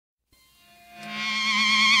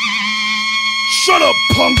Shut up,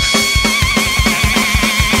 punk!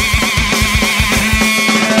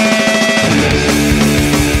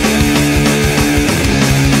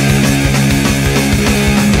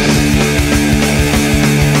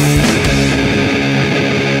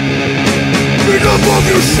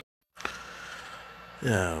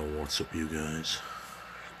 Yeah, what's up you guys?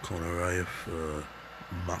 Connor Raya for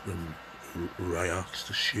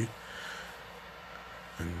MackemReactsToShit,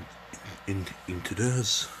 and in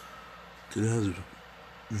today's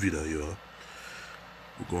video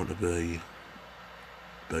we're going to be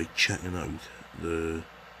checking out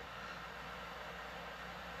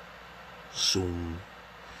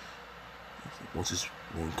what's this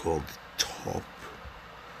one called, top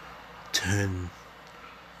 10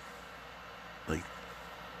 like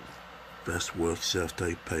best work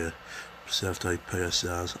self-type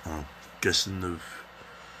PSAs. I'm guessing they've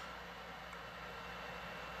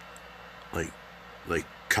like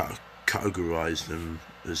categorized them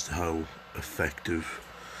as to how effective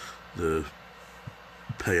the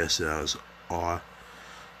PSAs are,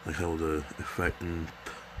 like how they're affecting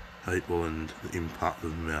people and the impact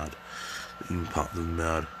they've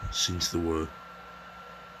made since they were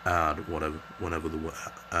aired, whenever they were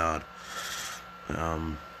aired.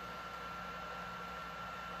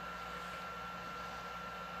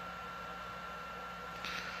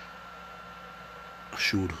 I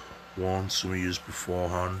should warn some of you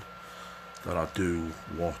beforehand that I do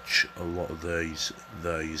watch a lot of these,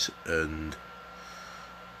 and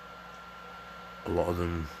a lot of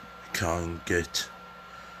them can get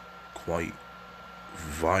quite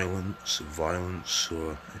violent.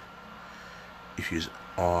 So if you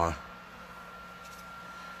are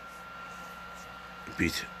a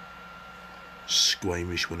bit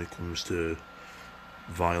squeamish when it comes to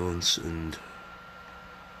violence and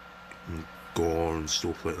gore and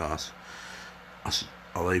stuff like that,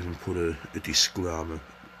 I'll even put a disclaimer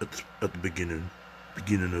at the beginning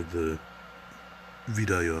of the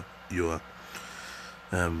video, but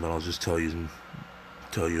I'll just tell you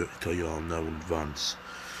all now in advance,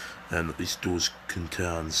 and that this does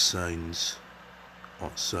contain signs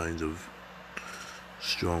of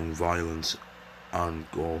strong violence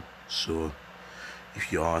and gore. So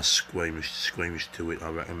if you are squeamish to it, I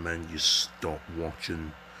recommend you stop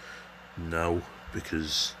watching now,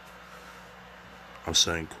 because I've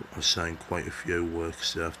seen quite a few work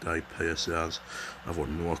self-type PSAs. I've got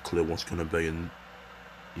no clue what's going to be in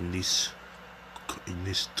this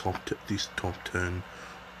top 10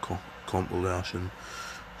 compilation.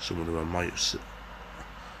 Some of them I might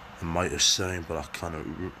have seen, but I can't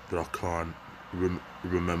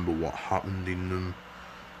remember what happened in them,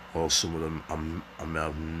 or some of them I may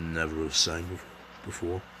have never have seen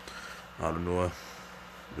before. I don't know.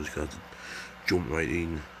 I'm just going to jump right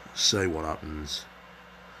in, say what happens,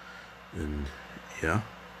 and yeah,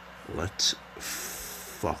 let's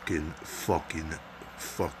fucking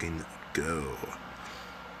go.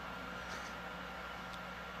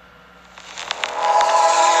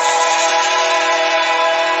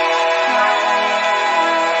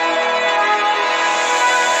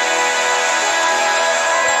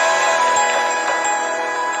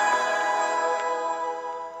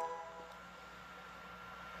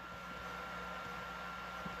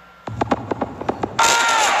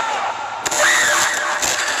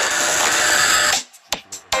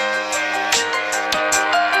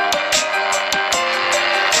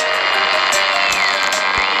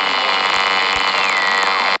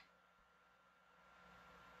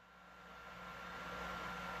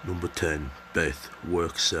 Number 10, Beth,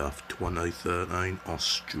 work south, 2013,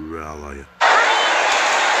 Australia.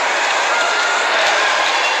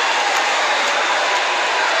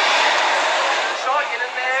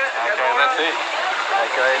 Okay, that's it.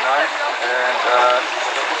 Okay, nice. And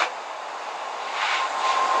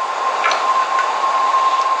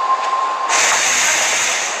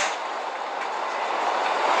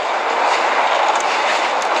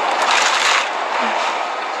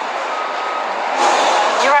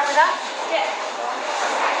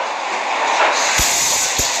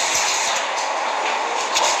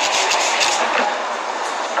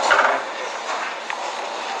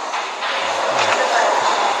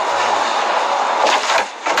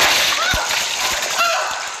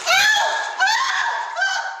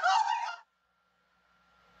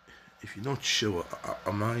if you're not sure,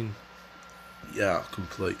 I mean, yeah,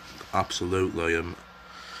 absolutely. I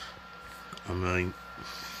mean,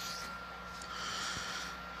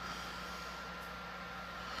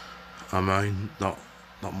 that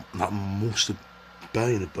must have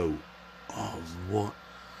been about, what,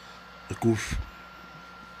 a good,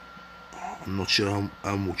 I'm not sure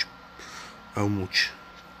how much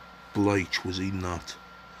bleach was in that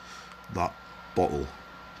bottle,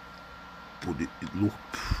 but it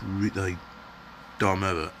looked pretty damn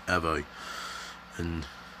heavy, and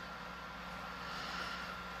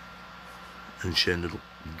she ended up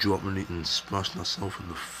dropping it and smashing herself in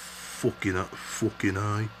the fucking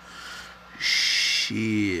eye.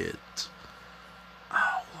 Shit.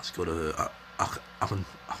 Ow, that's gotta hurt. I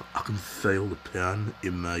can feel the pain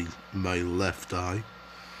in my left eye.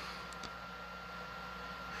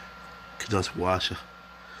 Cause that's why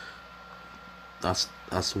that's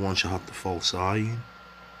the one she had the false eye in.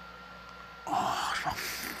 Oh, I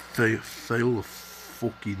feel the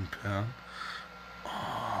fucking pain.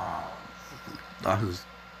 Oh, that has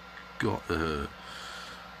got to hurt.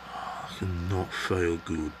 Oh, I cannot feel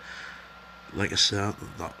good. Like I said,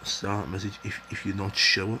 that start message, if you're not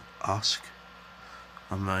sure, ask.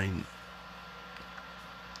 I mean,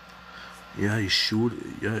 yeah, you should.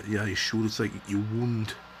 Yeah, you should. It's like you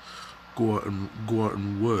wouldn't go out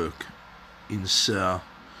and work in a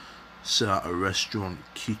restaurant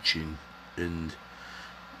kitchen and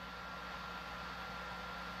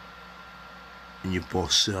your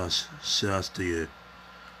boss says to you,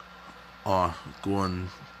 "Oh, go and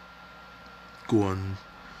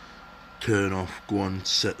turn off, go and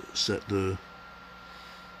set the."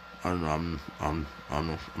 I don't know. I'm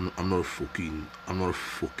not a fucking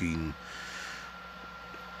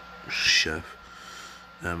chef.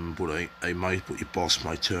 But your boss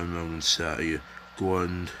might turn around and say to you, "Go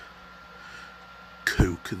and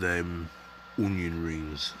cook them onion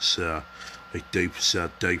rings." So like deep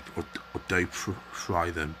fry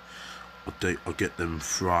them, or get them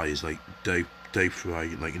fries like deep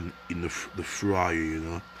fry, like in the fryer,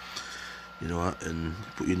 you know, and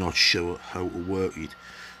but you're not sure how to work it.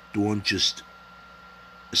 Don't just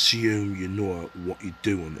assume you know what you're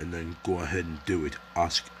doing and then go ahead and do it.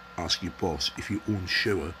 Ask your boss. If you're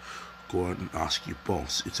unsure, go out and ask your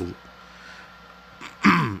boss. It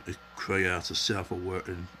creates a safer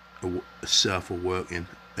working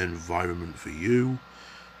environment for you,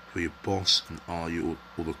 for your boss, and all your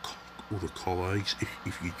other colleagues.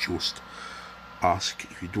 If you just ask,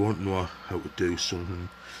 if you don't know how to do something,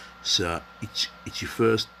 so it's your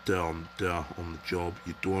first day on the job,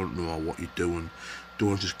 you don't know what you're doing,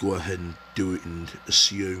 don't just go ahead and do it and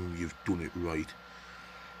assume you've done it right.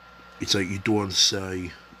 It's like you don't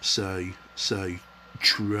say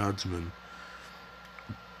tradesmen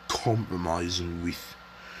compromising with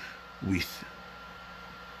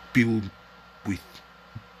building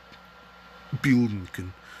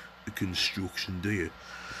construction, do you?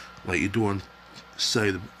 Like you don't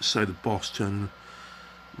say the boss turn.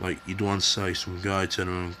 Like you don't say some guy turn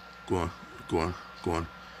around, go on.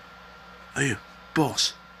 Hey,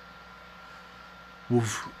 boss,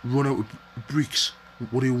 we've run out of bricks.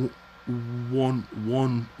 What do you want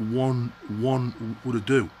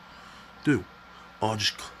to do? Or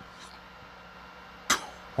just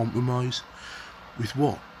compromise with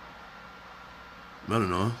what? I don't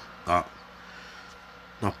know. That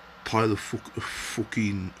pile of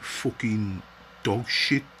fucking dog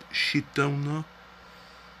shit down there.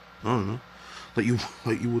 I don't know. Like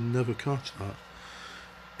you would never catch that.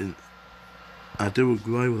 And I do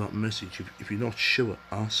agree with that message. If you're not sure,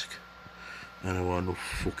 ask. Anyway, enough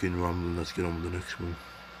fucking rambling. Let's get on with the next one.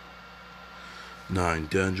 9.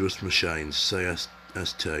 Dangerous Machines.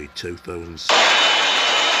 CST 2006.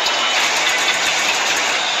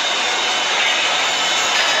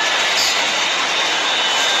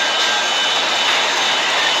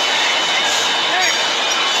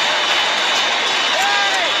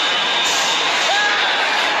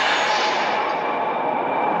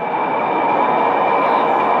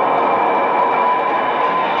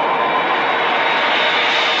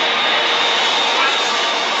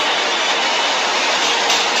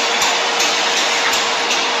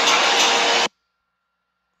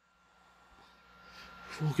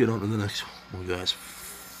 We'll get on to the next one, guys.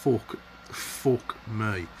 Fuck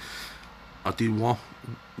me. I did warn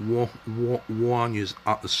you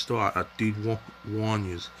at the start. I did warn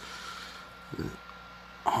you.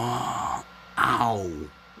 Oh, ow!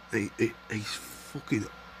 His fucking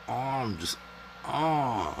arm just.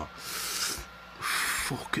 Oh,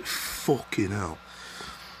 fucking hell.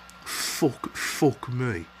 Fuck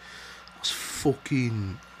me. That's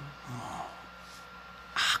fucking. Oh,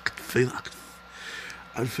 I could feel it.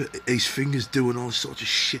 And his fingers doing all sorts of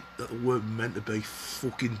shit that weren't meant to be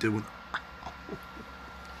fucking doing.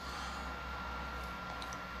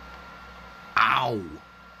 Ow!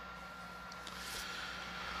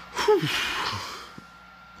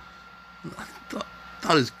 That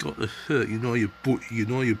has got to hurt. You know your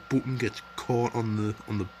button gets caught on the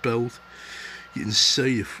belt. You can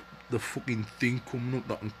see the fucking thing coming up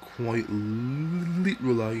that can quite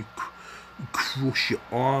literally crush your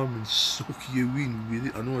arm and suck you in with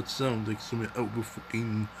it. I know it sounds like something out of a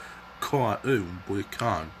fucking cartoon, but it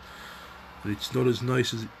can. And it's not as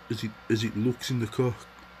nice as it looks in the car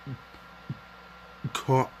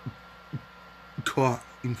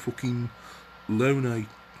in fucking Lowney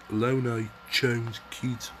Jones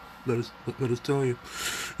kids. Let us tell you.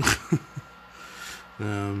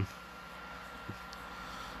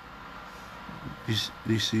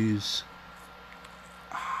 This is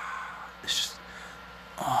it's just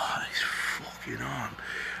it's fucking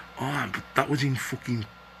on, but that was in fucking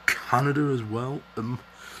Canada as well.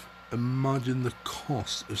 Imagine the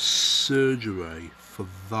cost of surgery for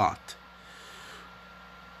that.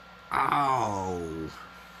 Ow.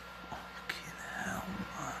 Fucking hell,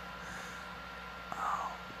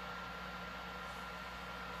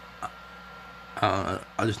 man.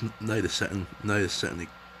 I just need a second to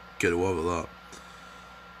get over that.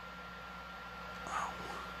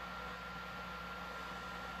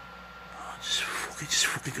 Just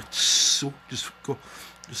fucking got sucked. Just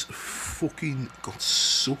fucking got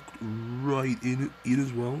sucked right in it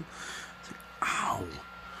as well. It's like, ow.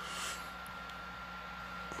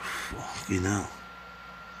 Fucking hell.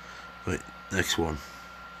 Right, next one.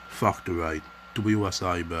 Factor 8.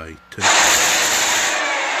 WSIB.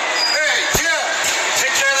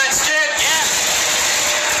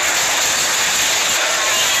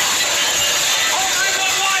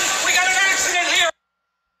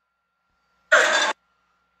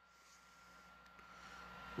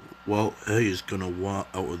 Well, he is gonna walk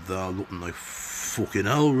out of there looking like fucking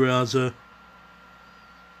Hellraiser.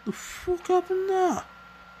 The fuck happened there?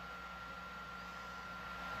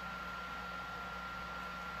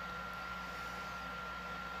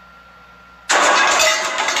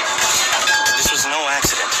 This was no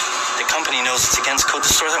accident. The company knows it's against code to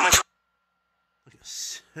store that much.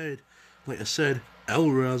 Like I said,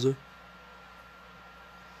 Hellraiser.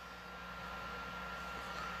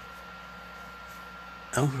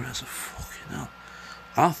 Hellraiser, fucking hell.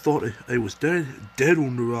 I thought it was dead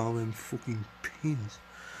under all them fucking pins.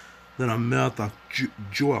 Then I made that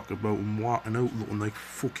joke about him walking out looking like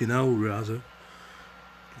fucking Hellraiser.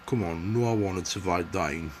 Come on, no one had survived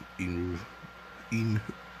that in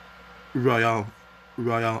reality.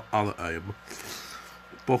 A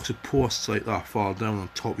box of posts like that fall down on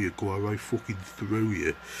top of you, go right fucking through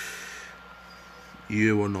you.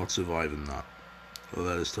 You are not surviving that. Well,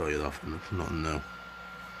 let us tell you that for nothing now.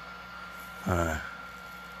 I'm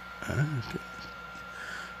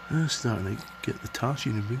starting to get the touch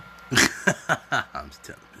in a bit. I'm just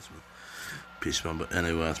telling piss man, but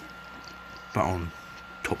anyway, back on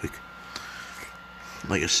topic.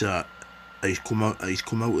 Like I said, he's come out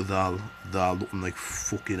of that looking like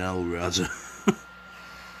fucking Hellraiser.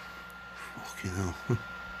 Fucking hell.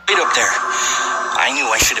 Right up there. I knew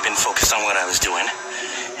I should have been focused on what I was doing.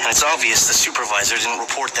 And it's obvious the supervisor didn't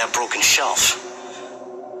report that broken shelf.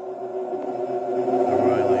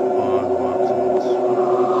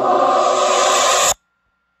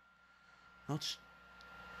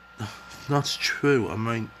 That's true. I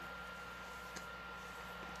mean,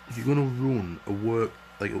 if you're gonna run a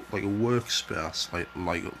like a workspace like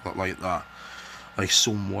that, like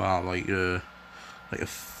somewhere like a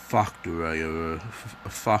factory or a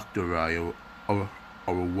factory or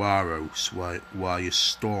a warehouse where you're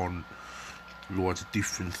storing loads of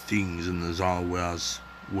different things, and there's always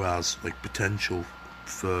like potential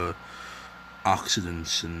for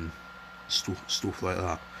accidents and stuff like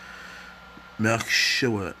that. Make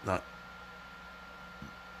sure that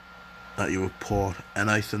you report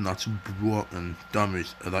anything that's broken,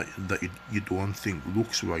 damaged, that you don't think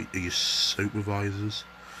looks right to your supervisors.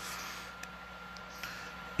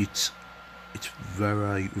 It's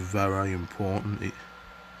very, very important.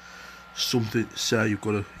 Something, say you've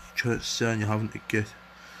got say you're having to get,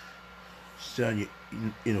 say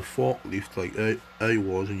you're in a forklift like I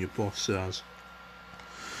was, and your boss says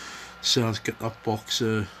get that box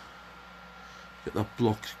of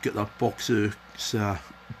say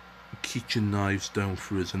kitchen knives down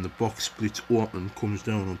for us, and the box splits open, comes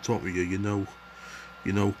down on top of you. You've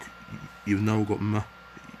now got more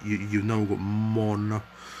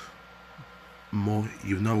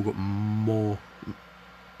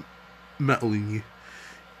metal in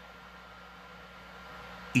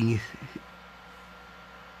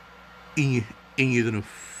you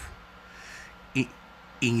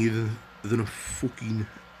than a fucking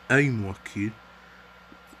Amor, kid.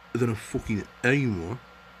 Than a fucking Amor.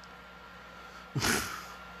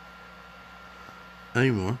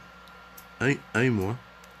 Amor.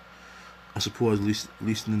 I suppose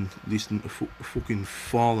listening to fucking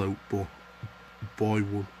Fallout, but boy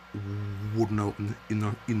wouldn't help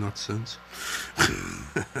in that sense.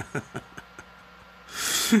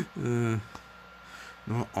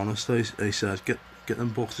 No, honestly, I said get them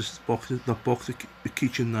boxes, that box of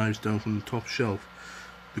kitchen knives down from the top shelf.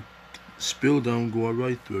 The spill don't go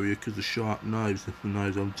right through you because the sharp knives, the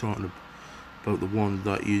knives I'm talking about, the ones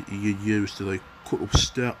that you use to like cut up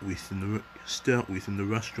steak with in the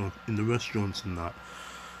restaurants and that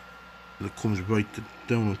comes right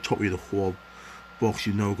down on top of the whole box.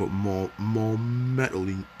 You now got more metal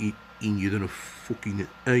in you than a fucking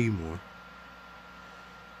A-more.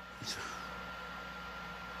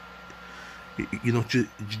 You're not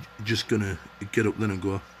just gonna get up then and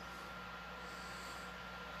go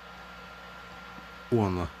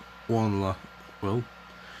one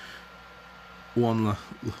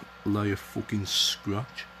lay a fucking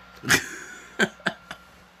scratch.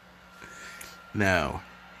 Now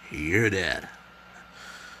you're dead.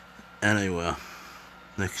 Anyway,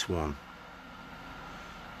 next one.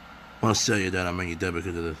 When I say you're dead, I mean you're dead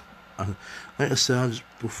because of the like I said, just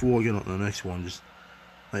before I get on to the next one, just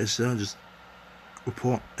like I said, just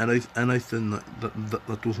report anything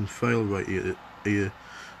that doesn't fail right here.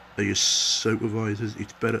 Your supervisors,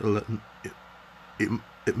 it's better to let them, it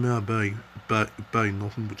may be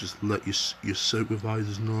nothing, but just let your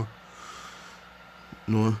supervisors know.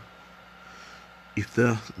 No, if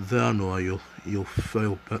they know, you'll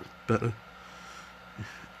fail better.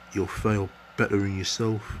 You'll fail better in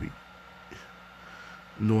yourself,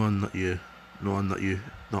 knowing that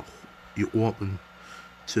you're open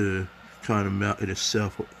to kind of make it a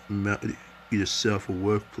safer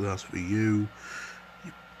workplace for you,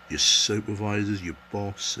 your supervisors, your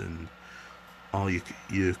boss, and all your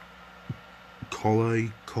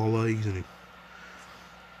colleagues, and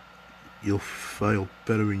you'll fail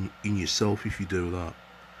better in yourself if you do that.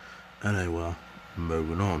 Anyway,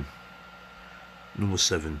 moving on. Number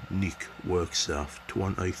 7, Nick works south,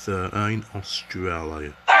 2013,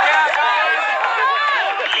 Australia.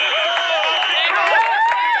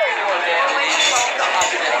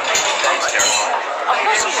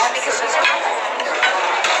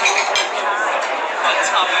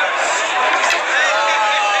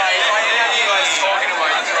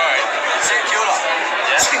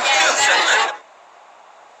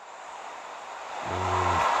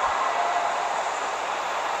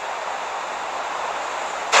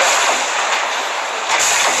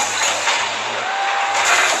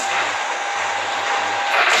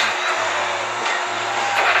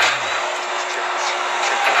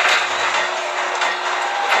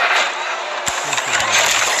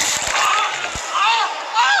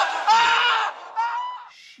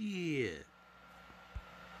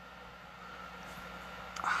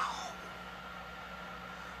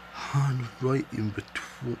 Hand right in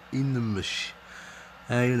the machine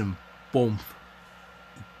and bump,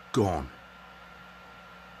 gone.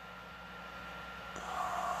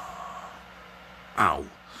 Ow.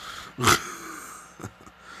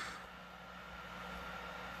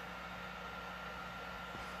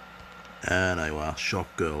 Anyway, shop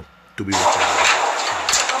girl,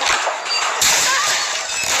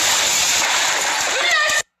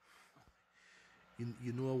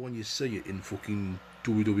 You know when you see it in fucking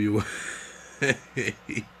WWE,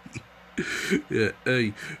 yeah,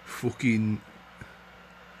 hey, fucking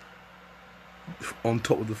on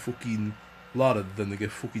top of the fucking ladder, then they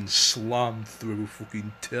get fucking slammed through a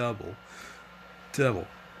fucking table. Oh,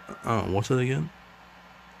 what's that again?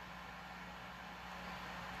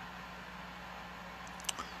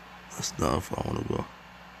 That's not if I want to go.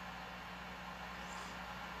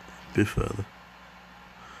 Bit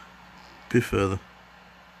further.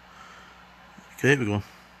 Okay, we're going.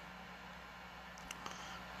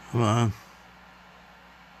 Come on.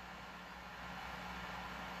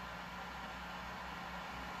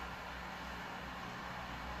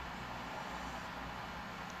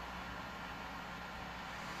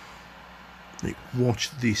 Like,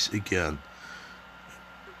 watch this again.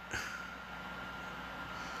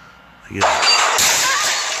 Again.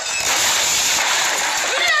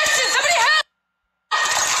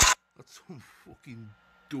 That's some fucking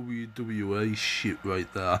WWE shit right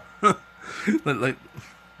there. like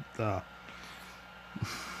that.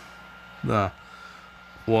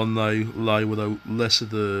 One lie without less of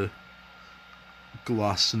the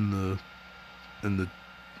glass and the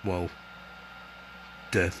well,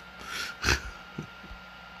 death.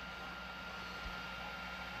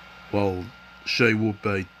 Well, she would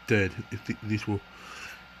be dead if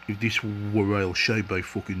this were real. She'd be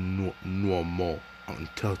fucking no more. I can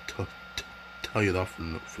tell you that for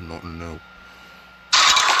nothing now.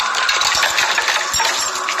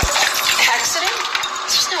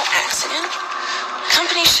 accident. The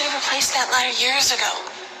company should have replaced that ladder years ago.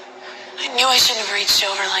 I knew I shouldn't have reached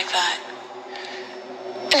over like that.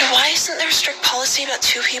 And why isn't there a strict policy about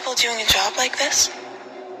two people doing a job like this?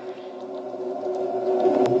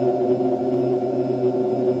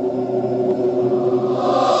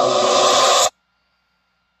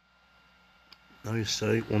 Now you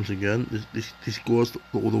say once again, this goes the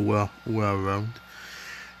other way around.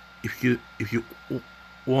 If you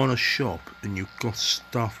own a shop and you've got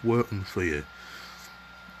staff working for you,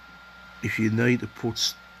 if you need to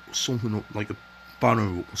put something up like a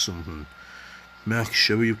banner up or something, make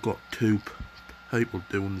sure you've got two people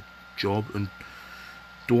doing the job, and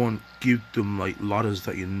don't give them like ladders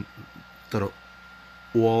that are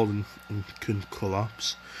old and can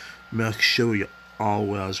collapse. Make sure you're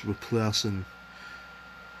always replacing.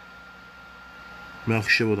 Make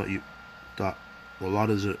sure that the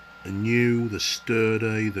ladders are new, they're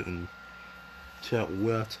sturdy, they can take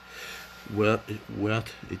weight.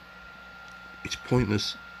 It's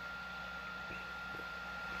pointless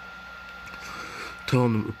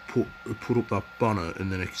telling them to put up that banner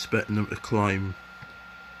and then expecting them to climb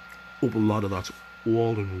up a ladder that's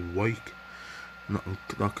old and weak and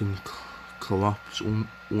that can collapse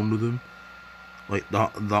under them. Like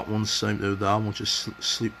that one seemed to that one just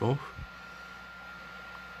slipped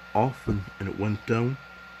off and it went down,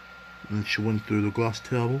 and she went through the glass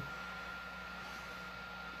table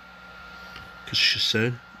because she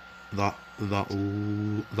said that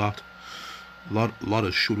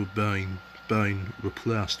ladder should have been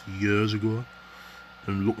replaced years ago.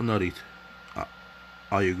 And looking at it,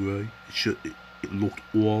 I agree. It looked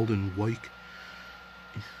old and weak.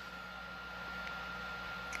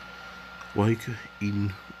 Like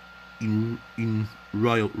in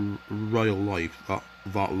real life,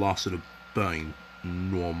 that lasted a bang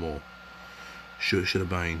no more. Should have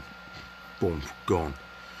been boom, gone.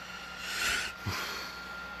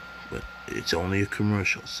 But it's only a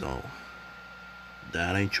commercial, so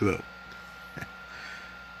that ain't true.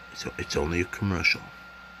 It's only a commercial.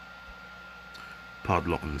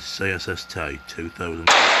 Padlocking CSST 2000.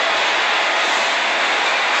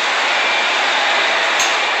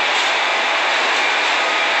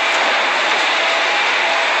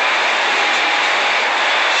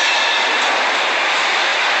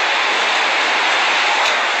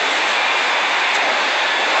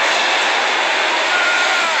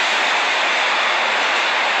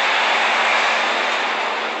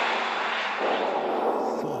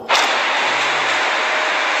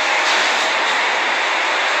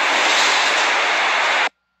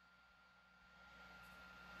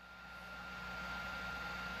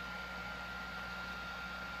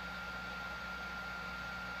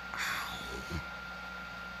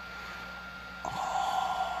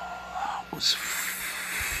 Was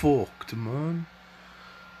fucked, man.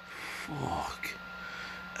 Fuck.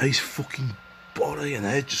 His fucking body and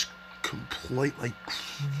head just completely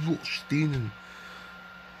crushed in, and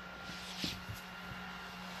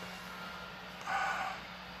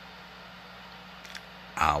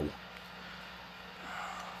ow.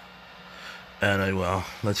 Anyway,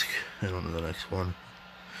 let's get on to the next one.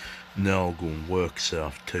 Now going work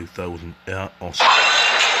South 2008 Oscar.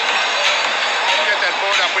 Get that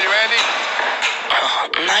board up, will you, Andy?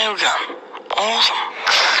 Nail gun. Awesome.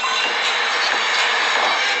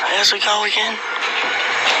 How's it go again?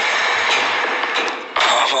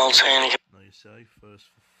 Voltaire. Now you say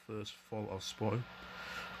first fault I've spotted.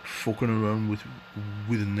 Fucking around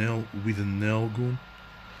with a nail gun.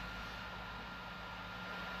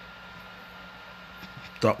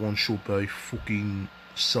 That one should be fucking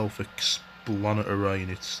self-explanatory in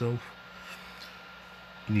itself.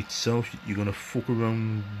 You're gonna fuck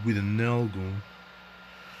around with a nail gun.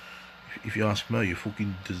 If you ask me, you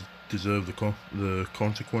fucking deserve the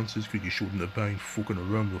consequences, because you shouldn't have been fucking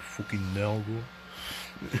around with a fucking nail gun.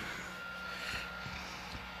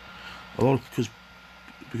 A lot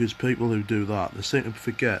because people who do that, they seem to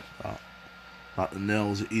forget that the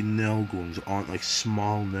nails in nail guns aren't like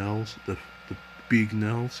small nails, the big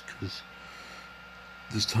nails, because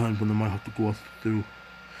there's times when they might have to go through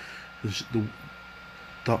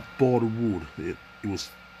that board of wood. It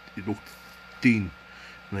looked thin,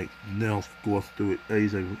 like nails go through it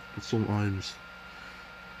easy, but sometimes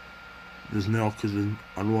there's nails, because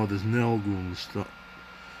I know there's nail guns that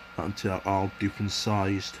take all different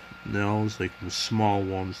sized nails, like from small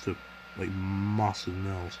ones to like massive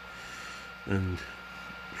nails, and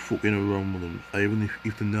fucking around with them, even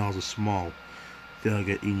if the nails are small, they'll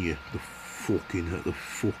get in you. The fucking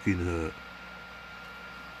hurt.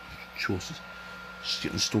 Just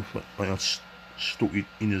getting stuff like that stuck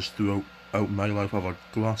in us throughout my life. I've had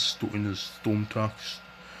glass stuck in his thumbtacks,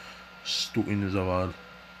 stuck in as I've had.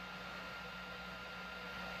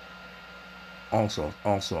 All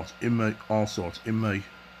sorts in my,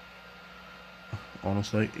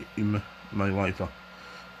 honestly, in my life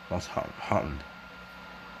that's happened,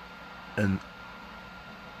 and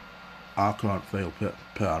I can't feel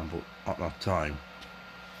pain, but at that time,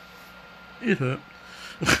 it hurt.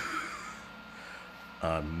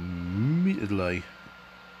 Admittedly,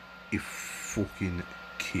 it fucking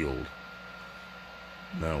killed.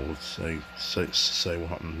 Now let's say what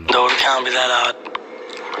happened. No, it can't be that hard.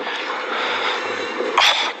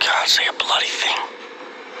 Oh, I can't say a bloody thing.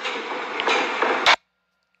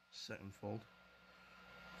 Second fault.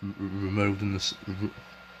 Removing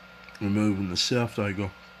the safety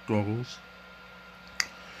goggles.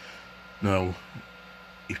 Now,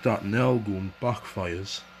 if that nail gun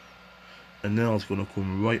backfires, a nail's gonna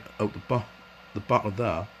come right out the back of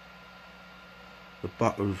that. The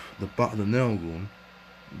back of the nail gun,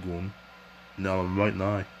 nail him right in the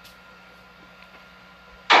eye.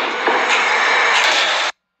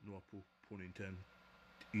 No pun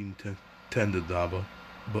intended there,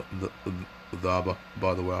 but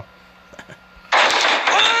by the way.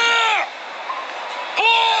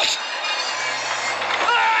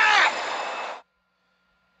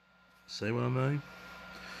 See what I mean?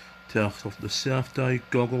 Takes off the safety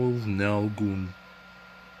goggles, nail gun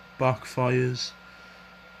backfires.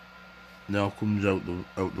 Nail comes out the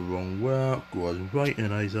wrong way, goes right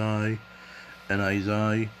in his eye,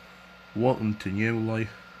 welcome to new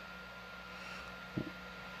life.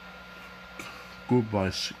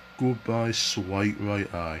 Goodbye, sweet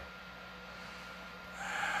right eye.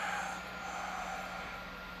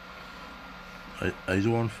 His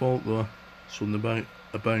own fault though. Something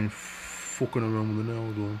about fucking around with the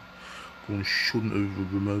nail gun. One shouldn't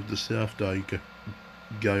have removed the safety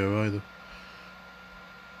gear either.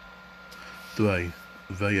 3.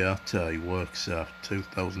 VAT works out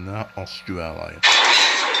 2008 Australia. What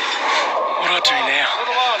do I do now?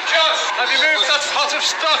 Josh, have you moved that pot of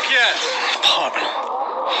stock yet? Pot?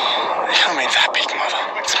 It can't be that big, mother.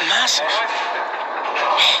 It's massive.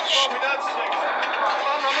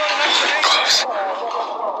 Close.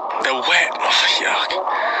 They're wet. Oh, yuck.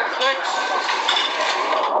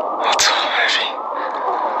 That's so heavy.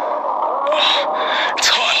 Oh, it's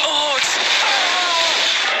hot. Oh, it's...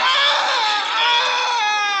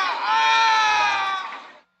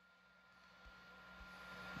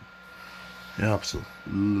 Yeah,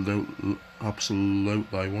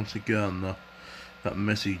 absolutely. Once again, that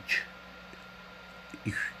message,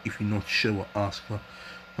 if you're not sure, ask her.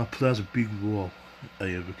 That plays a big role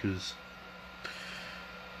here because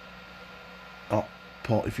that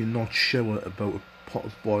pot, if you're not sure about a pot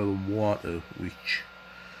of boiling water, which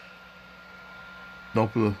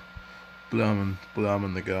not blaming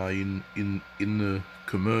the guy in the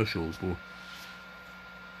commercials, but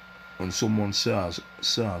when someone says a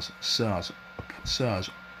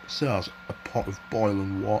pot of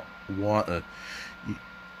boiling water,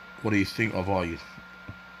 what do you think of? A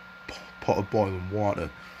pot of boiling water.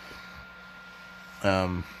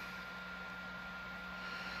 And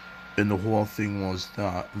the whole thing was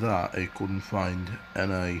that I couldn't find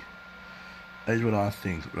any. Here's what I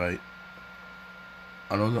think, right?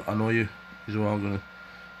 I know you is all gonna.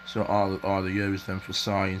 So are they use them for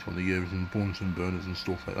science when they're using Bunsen burners and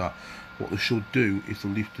stuff like that? What they should do is to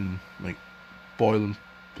lift in like boiling,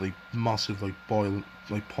 like massive boiling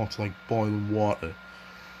pots like boiling water,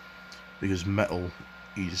 because metal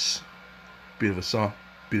is a bit of a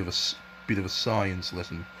science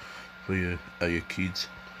lesson for your kids.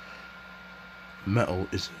 Metal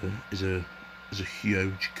is a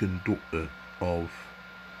huge conductor of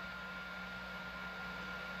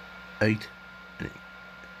heat.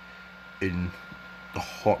 In the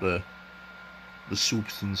hotter the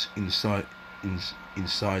substance inside a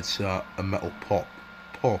metal pot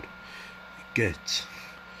gets,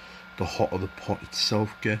 the hotter the pot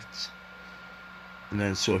itself gets. And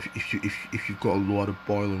then so if you've got a lot of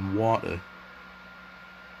boiling water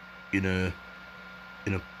in a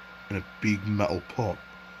big metal pot,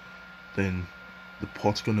 then the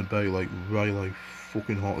pot's gonna be really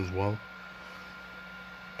fucking hot as well.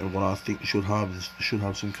 And what I think they should have is they should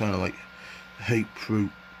have some kind of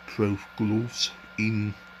heat-proof gloves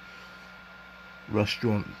in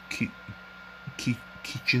restaurant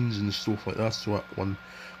kitchens and stuff like that, so that when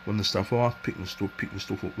the staff are picking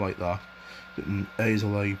stuff up like that, they can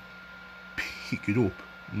easily pick it up.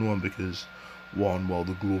 No, because one, well,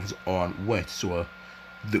 the gloves aren't wet, so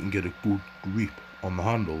they can get a good grip on the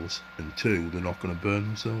handles, and two, they're not going to burn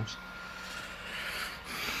themselves.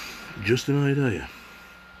 Just an idea.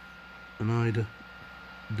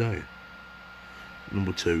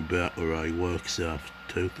 Number 2, Better A, Work South,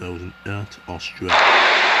 2008, Australia.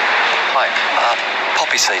 Hi,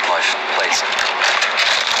 poppy seed loaf, please.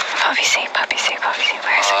 Poppy seed, poppy seed, poppy seed.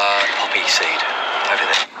 Where is it? Poppy seed, over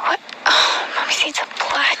there. What? Oh, poppy seed's a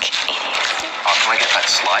black idiot. Oh, can I get that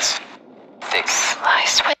slice? Thick.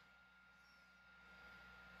 Slice. What?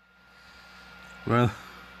 Well,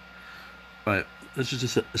 right, let's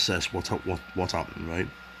just assess what happened, right?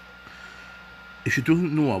 If she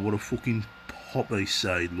doesn't know what a fucking poppy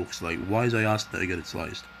seed looks like, why is I asking her to get it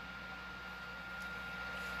sliced?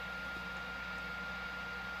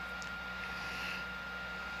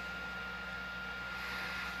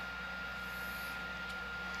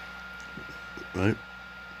 Right?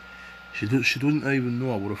 She doesn't even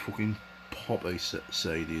know what a fucking poppy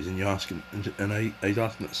seed is, and you're asking, and I's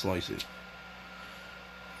asking her to slice it.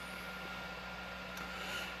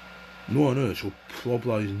 No on earth she'll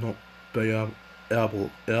probably not be able to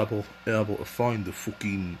find the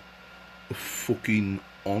fucking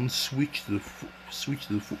on switch to the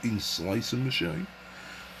fucking slicing machine.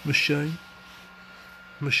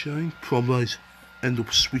 Probably end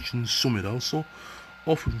up switching something else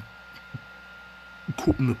off and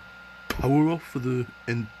cutting the power off for the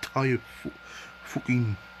entire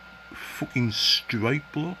fucking straight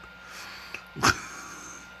block.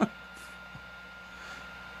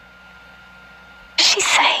 She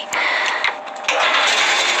say?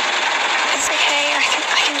 It's okay, I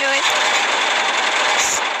can do it.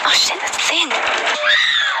 Oh shit, that's thin.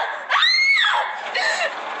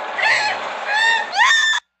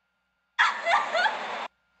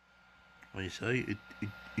 Like you say,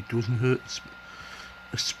 it doesn't hurt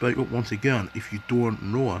to speak up once again. If you don't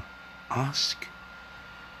know, ask.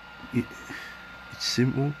 It's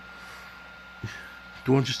simple.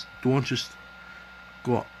 Don't just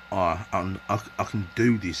go, and I can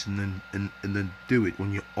do this, and then do it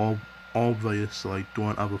when you obviously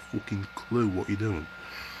don't have a fucking clue what you're doing.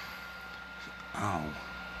 Ow.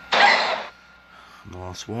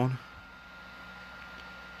 Last one.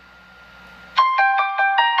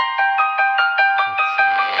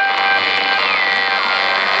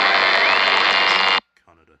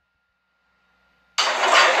 Canada.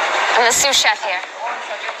 I'm the sous chef here.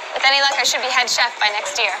 With any luck, I should be head chef by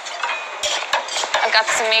next year. I've got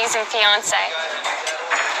this amazing fiance,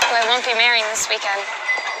 who I won't be marrying this weekend,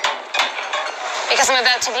 because I'm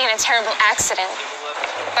about to be in a terrible accident.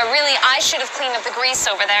 But really, I should have cleaned up the grease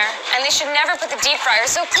over there, and they should never put the deep fryer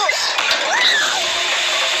so close.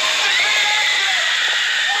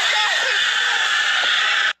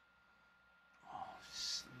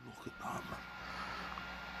 Look at that,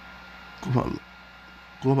 man.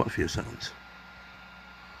 Go back for a second.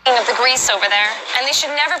 Clean up the grease over there, and they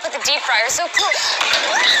should never put the deep fryer so close.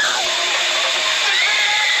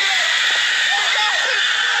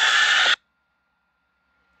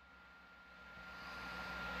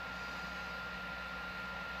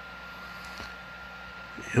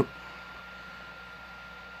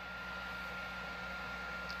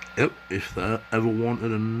 Yep, if they ever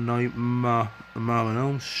wanted a nightmare and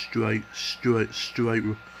Elm straight.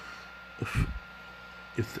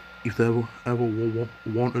 If they ever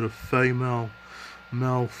wanted a female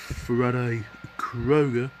Freddy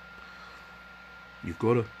Krueger, you've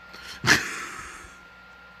got her.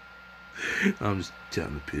 I'm just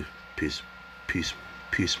telling the peace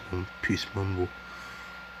mumble.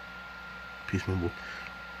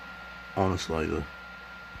 Honestly, though.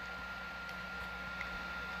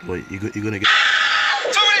 Wait, you're gonna get.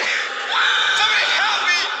 Somebody help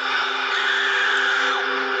me!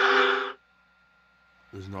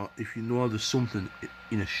 There's not. If you know there's something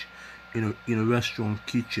in a restaurant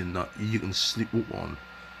kitchen that you can slip up on,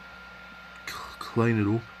 clean it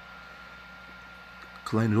up.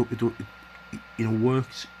 In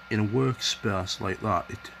a workspace like that,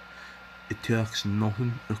 it takes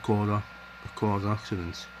nothing to cause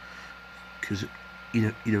accidents. Because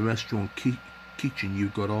in a restaurant kitchen,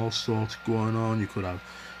 you've got all sorts going on. You could have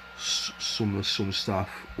some staff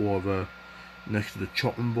over next to the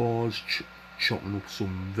chopping boards, chopping up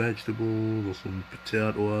some vegetables or some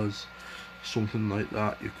potatoes, something like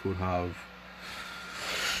that. You could have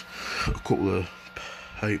a couple of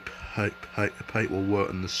people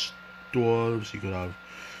working the stoves. You could have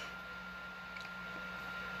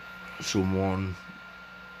someone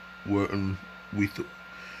working with the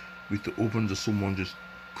ovens, or someone just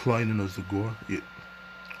cleaning as they go.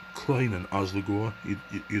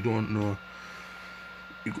 You don't know.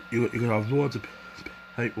 You can have loads of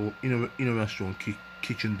people in a restaurant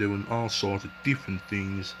kitchen doing all sorts of different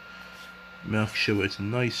things. Make sure it's a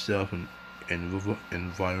nice safe and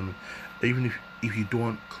environment. Even if you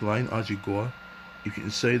don't clean as you go, if you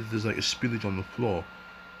can say that there's like a spillage on the floor,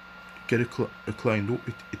 get it cleaned up.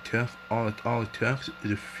 It takes all it takes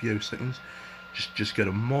is a few seconds. Just get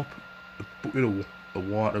a mop, a bucket of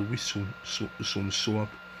water with some soap,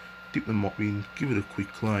 dip the mop in, give it a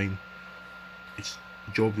quick clean. It's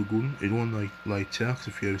job good. It only like takes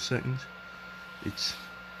a few seconds. It's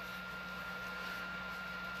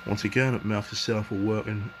once again, it makes itself a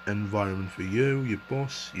working environment for you, your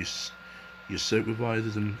boss, your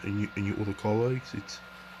supervisors, and your other colleagues. It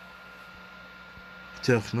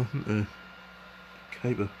takes nothing to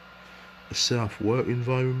keep a safe work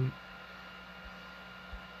environment.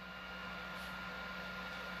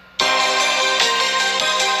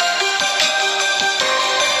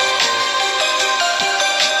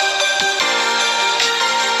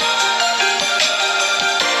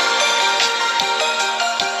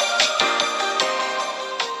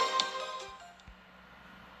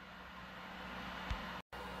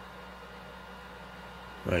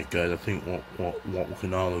 Right guys, I think what we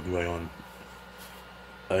can all agree on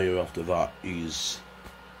here after that is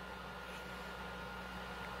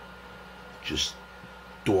just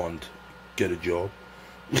don't get a job,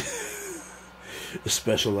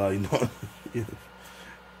 especially not in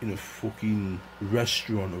a fucking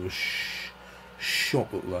restaurant or a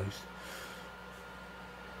shop at least.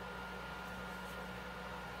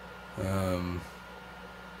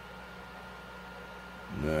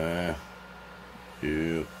 Nah.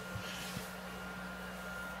 Yeah.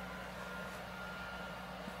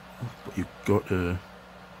 But you've got to.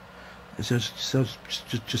 It says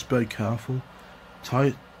just be careful.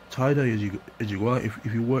 Tidy as you go. If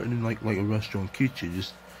you're working in like a restaurant kitchen,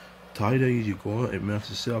 just tidy as you go. It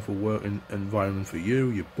makes itself a working environment for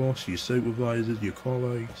you, your boss, your supervisors, your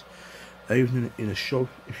colleagues. Even in a shop,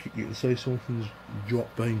 if you can say something's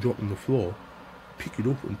being dropped on the floor, pick it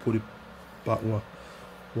up and put it back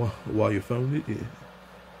why you found it.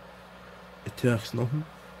 It takes nothing.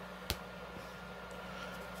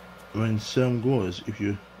 I mean, same goes if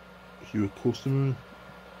you're a customer.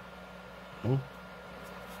 Oh,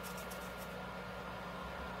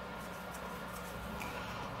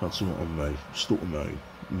 that's something on me. Stuck on me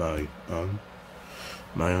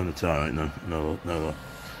on the tie right now. No.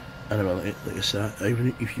 Anyway, like I said,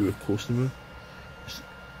 even if you're a customer, just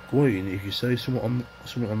go in. If you say something on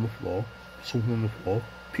the floor,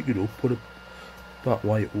 pick it up, put it back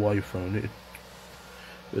why you found it.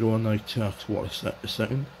 It only takes a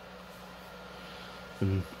second,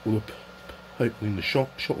 and all the people in the shop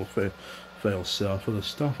will fail safer, the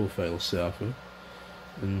staff will fail safer,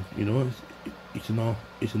 and you know it's an all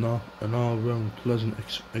round pleasant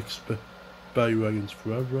experience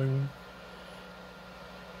for everyone.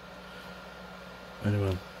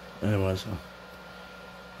 Anyways,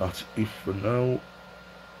 that's it for now.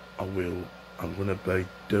 I'm gonna be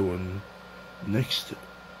doing next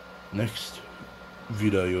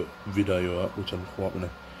video which I'm quite gonna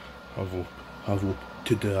have up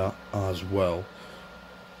today as well.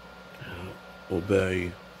 I'll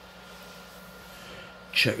be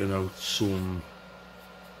checking out some.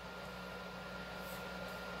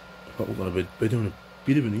 We're gonna be doing a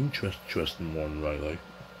bit of an interesting one, really.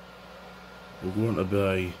 We're going to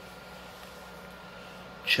be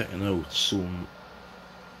checking out some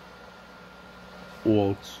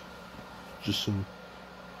old,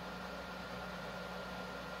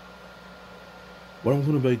 what I'm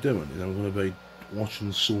going to be doing is I'm going to be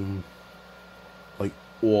watching some like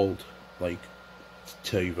old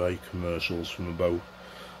TV commercials from about,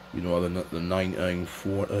 you know, the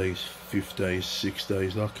 1940s, 50s,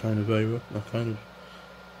 60s, that kind of era,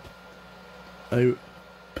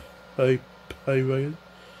 period,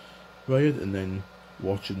 and then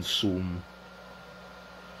watching some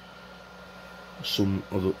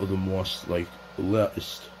other most like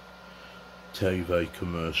latest TV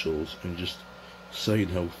commercials, and just saying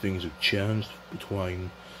how things have changed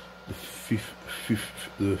between the 50s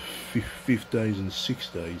and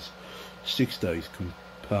 60s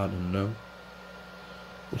compared to now,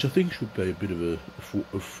 which I think should be a bit of a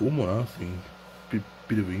fun one. I think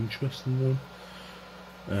bit of an interesting one.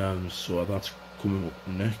 So that's coming up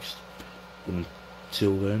next.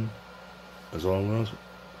 Until then, until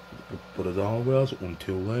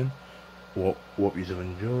then, what you have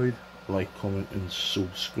enjoyed, like, comment and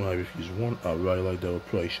subscribe if you want. I really do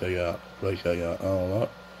appreciate all that.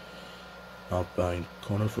 I've been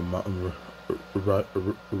Connor from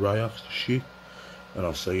MackemReactsToShit, and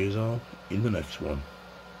I'll see you all in the next one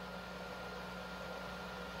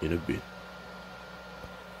in a bit.